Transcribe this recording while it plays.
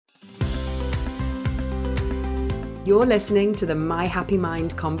You're listening to the My Happy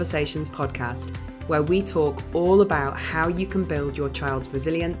Mind Conversations podcast, where we talk all about how you can build your child's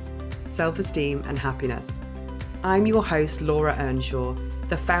resilience, self-esteem, and happiness. I'm your host, Laura Earnshaw,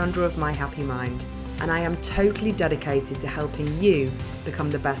 the founder of My Happy Mind, and I am totally dedicated to helping you become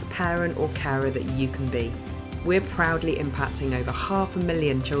the best parent or carer that you can be. We're proudly impacting over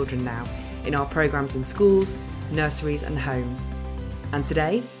 500,000 children now in our programs in schools, nurseries, and homes. And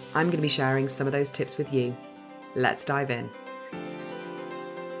today, I'm going to be sharing some of those tips with you. Let's dive in.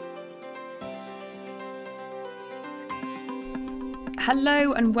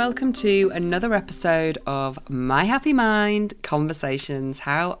 Hello and welcome to another episode of My Happy Mind Conversations.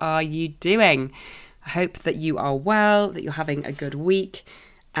 How are you doing? I hope that you are well, that you're having a good week,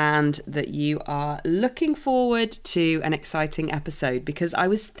 and that you are looking forward to an exciting episode, because I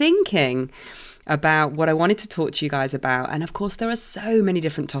was thinking about what I wanted to talk to you guys about. And of course, there are so many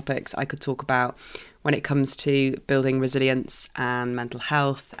different topics I could talk about when it comes to building resilience and mental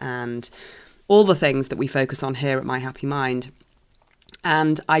health and all the things that we focus on here at My Happy Mind.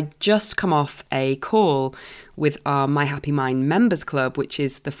 And I just come off a call with our My Happy Mind Members Club, which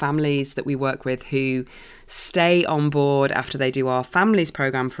is the families that we work with who stay on board after they do our families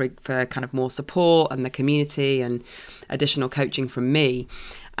program for kind of more support and the community and additional coaching from me.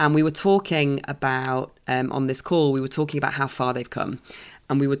 And we were talking about, on this call, we were talking about how far they've come.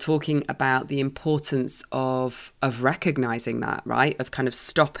 And we were talking about the importance of recognizing that, right? Of kind of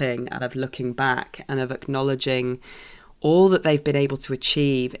stopping and of looking back and of acknowledging all that they've been able to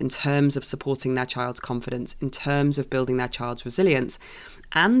achieve in terms of supporting their child's confidence, in terms of building their child's resilience,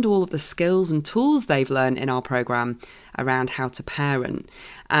 and all of the skills and tools they've learned in our program around how to parent.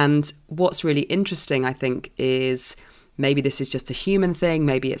 And what's really interesting, I think, is maybe this is just a human thing,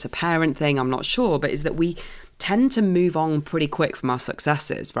 maybe it's a parent thing, I'm not sure, but is that we tend to move on pretty quick from our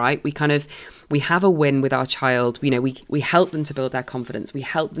successes, right? We have a win with our child, we help them to build their confidence, we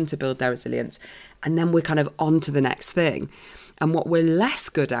help them to build their resilience, and then we're kind of on to the next thing. And what we're less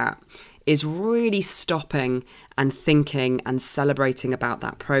good at is really stopping and thinking and celebrating about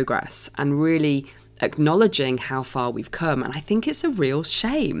that progress and really acknowledging how far we've come. And I think it's a real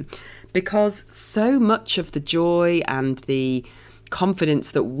shame, because so much of the joy and the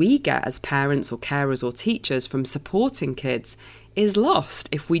confidence that we get as parents or carers or teachers from supporting kids is lost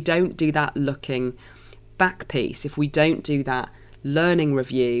if we don't do that looking back piece, if we don't do that learning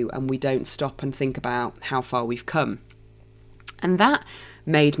review and we don't stop and think about how far we've come. And that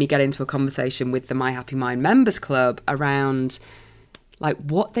made me get into a conversation with the My Happy Mind Members Club around like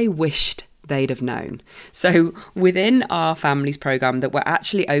what they wished they'd have known. So within our families program that we're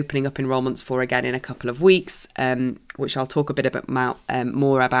actually opening up enrollments for again in a couple of weeks, which I'll talk a bit about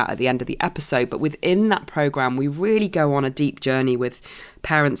more about at the end of the episode. But within that program, we really go on a deep journey with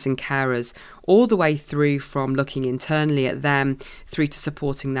parents and carers, all the way through from looking internally at them through to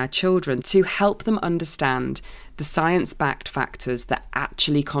supporting their children, to help them understand the science-backed factors that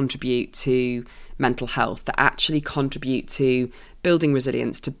actually contribute to mental health, that actually contribute to building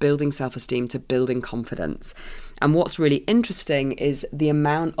resilience, to building self-esteem, to building confidence. And what's really interesting is the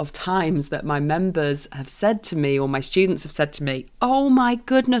amount of times that my members have said to me, or my students have said to me, "Oh my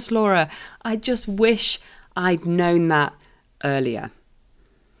goodness, Laura, I just wish I'd known that earlier."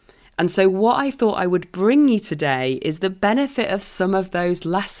 And so what I thought I would bring you today is the benefit of some of those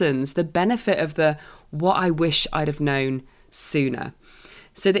lessons, the benefit of the what I wish I'd have known sooner.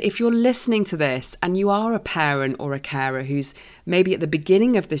 So that if you're listening to this and you are a parent or a carer who's maybe at the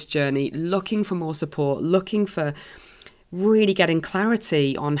beginning of this journey looking for more support, looking for really getting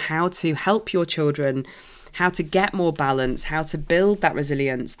clarity on how to help your children, how to get more balance, how to build that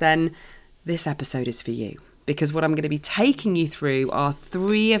resilience, then this episode is for you. Because what I'm going to be taking you through are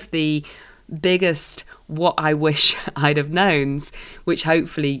 3 of the biggest what I wish I'd have knowns, which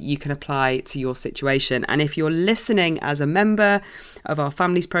hopefully you can apply to your situation. And if you're listening as a member of our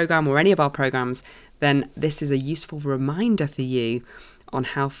families program or any of our programs, then this is a useful reminder for you on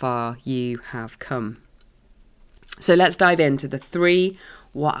how far you have come. So let's dive into the 3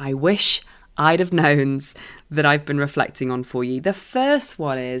 what I wish I'd have knowns that I've been reflecting on for you. The first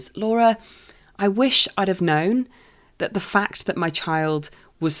one is, Laura, I wish I'd have known that the fact that my child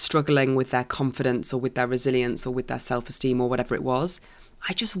was struggling with their confidence or with their resilience or with their self-esteem or whatever it was,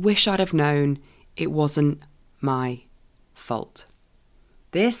 I just wish I'd have known it wasn't my fault.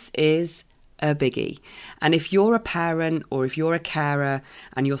 This is a biggie. And if you're a parent or if you're a carer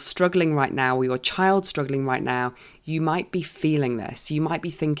and you're struggling right now, or your child's struggling right now, you might be feeling this. You might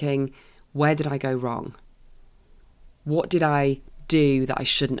be thinking, where did I go wrong? What did I do that I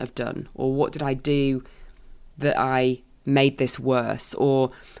shouldn't have done? Or what did I do that I made this worse?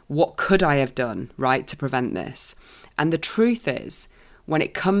 Or What could I have done, right, to prevent this? And the truth is, when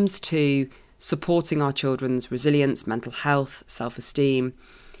it comes to supporting our children's resilience, mental health, self-esteem,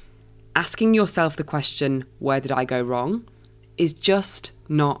 asking yourself the question, where did I go wrong, is just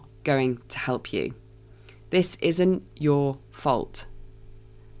not going to help you. This isn't your fault.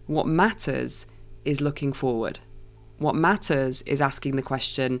 What matters is looking forward. What matters is asking the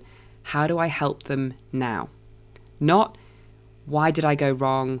question, how do I help them now? Not, why did I go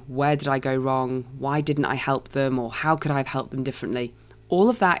wrong? Where did I go wrong? Why didn't I help them? Or how could I have helped them differently? All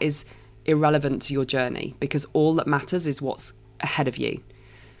of that is irrelevant to your journey, because all that matters is what's ahead of you.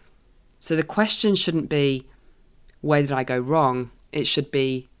 So the question shouldn't be, where did I go wrong? It should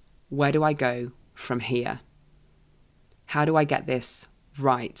be, where do I go from here? How do I get this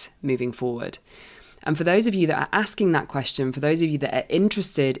right moving forward? And for those of you that are asking that question, for those of you that are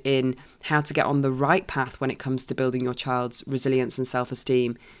interested in how to get on the right path when it comes to building your child's resilience and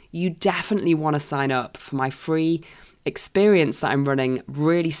self-esteem, you definitely want to sign up for my free experience that I'm running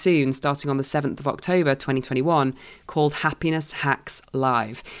really soon, starting on the 7th of October 2021, called Happiness Hacks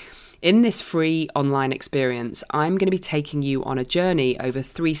Live. In this free online experience, I'm going to be taking you on a journey over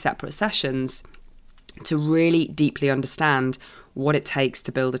 3 separate sessions to really deeply understand what it takes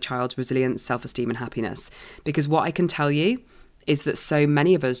to build a child's resilience, self-esteem and happiness. Because what I can tell you is that so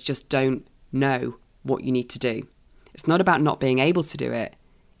many of us just don't know what you need to do. It's not about not being able to do it.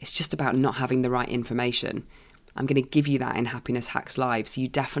 It's just about not having the right information. I'm going to give you that in Happiness Hacks Live, so you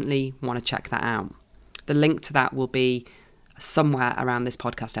definitely want to check that out. The link to that will be somewhere around this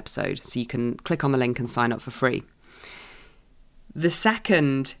podcast episode, so you can click on the link and sign up for free. The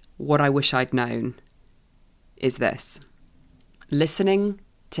second, what I wish I'd known, is this. Listening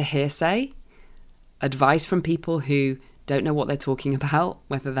to hearsay, advice from people who don't know what they're talking about,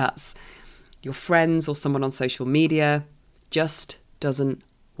 whether that's your friends or someone on social media, just doesn't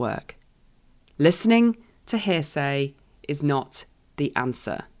work. Listening to hearsay is not the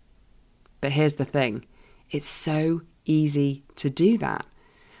answer. But here's the thing, it's so easy to do that.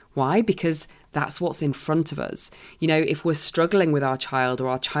 Why? Because that's what's in front of us. You know, if we're struggling with our child or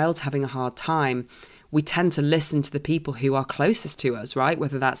our child's having a hard time, we tend to listen to the people who are closest to us, right?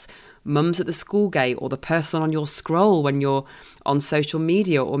 Whether that's mums at the school gate or the person on your scroll when you're on social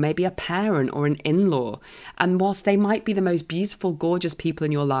media, or maybe a parent or an in-law. And whilst they might be the most beautiful, gorgeous people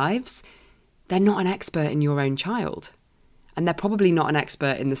in your lives, they're not an expert in your own child. And they're probably not an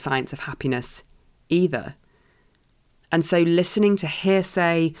expert in the science of happiness either. And so listening to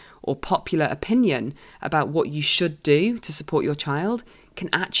hearsay or popular opinion about what you should do to support your child can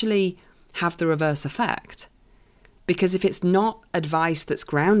actually have the reverse effect. Because if it's not advice that's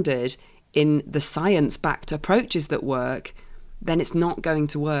grounded in the science-backed approaches that work, then it's not going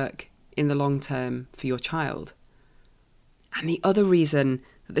to work in the long term for your child. And the other reason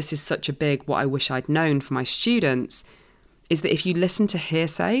that this is such a big what I wish I'd known for my students is that if you listen to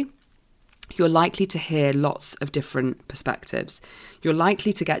hearsay, you're likely to hear lots of different perspectives. You're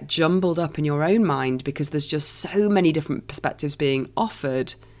likely to get jumbled up in your own mind because there's just so many different perspectives being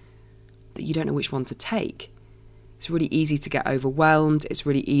offered that you don't know which one to take. It's really easy to get overwhelmed. It's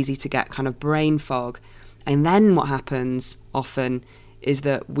really easy to get kind of brain fog. And then what happens often is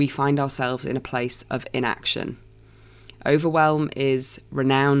that we find ourselves in a place of inaction. Overwhelm is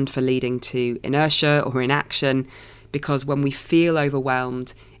renowned for leading to inertia or inaction, because when we feel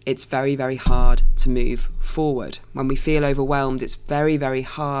overwhelmed, it's very, very hard to move forward. When we feel overwhelmed, it's very, very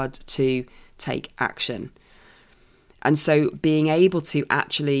hard to take action. And so being able to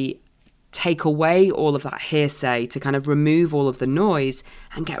actually take away all of that hearsay, to kind of remove all of the noise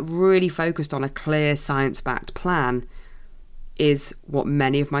and get really focused on a clear science-backed plan, is what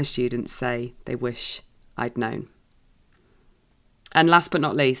many of my students say they wish I'd known. And last but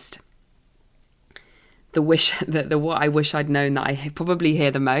not least, the what I wish I'd known that I probably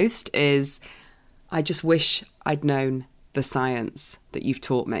hear the most is, I just wish I'd known the science that you've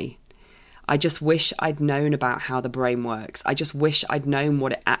taught me. I just wish I'd known about how the brain works. I just wish I'd known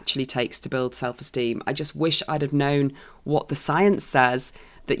what it actually takes to build self-esteem. I just wish I'd have known what the science says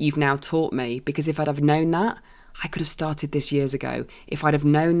that you've now taught me, because if I'd have known that, I could have started this years ago. If I'd have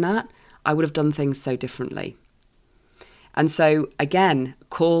known that, I would have done things so differently. And so, again,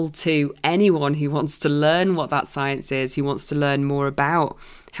 call to anyone who wants to learn what that science is, who wants to learn more about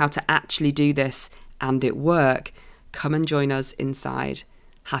how to actually do this and it work, come and join us inside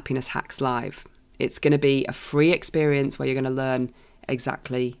Happiness Hacks Live. It's going to be a free experience where you're going to learn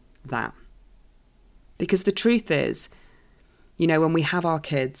exactly that. Because the truth is, you know, when we have our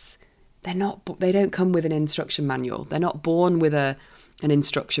kids, they don't come with an instruction manual. They're not born with a an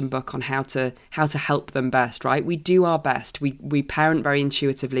instruction book on how to help them best, right? We do our best. We parent very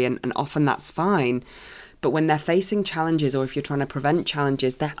intuitively, and often that's fine. But when they're facing challenges, or if you're trying to prevent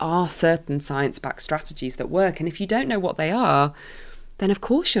challenges, there are certain science-backed strategies that work. And if you don't know what they are, then of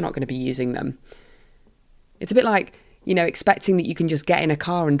course you're not going to be using them. It's a bit like, expecting that you can just get in a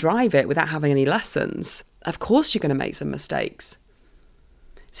car and drive it without having any lessons. Of course you're going to make some mistakes.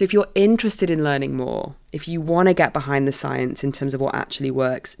 So if you're interested in learning more, if you want to get behind the science in terms of what actually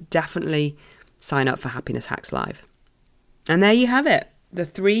works, definitely sign up for Happiness Hacks Live. And there you have it. The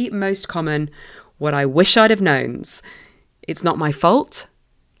 3 most common what I wish I'd have knowns. It's not my fault.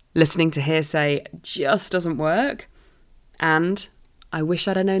 Listening to hearsay just doesn't work. And I wish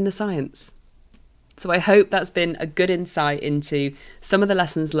I'd have known the science. So I hope that's been a good insight into some of the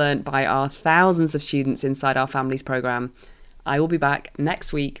lessons learned by our thousands of students inside our Families programme. I will be back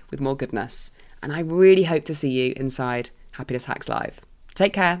next week with more goodness. And I really hope to see you inside Happiness Hacks Live.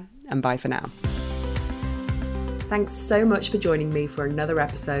 Take care and bye for now. Thanks so much for joining me for another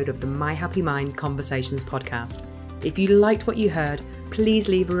episode of the My Happy Mind Conversations podcast. If you liked what you heard, please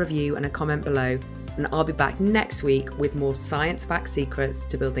leave a review and a comment below, and I'll be back next week with more science-backed secrets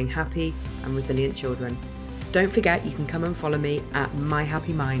to building happy and resilient children. Don't forget you can come and follow me at My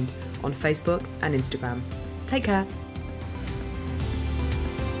Happy Mind on Facebook and Instagram. Take care.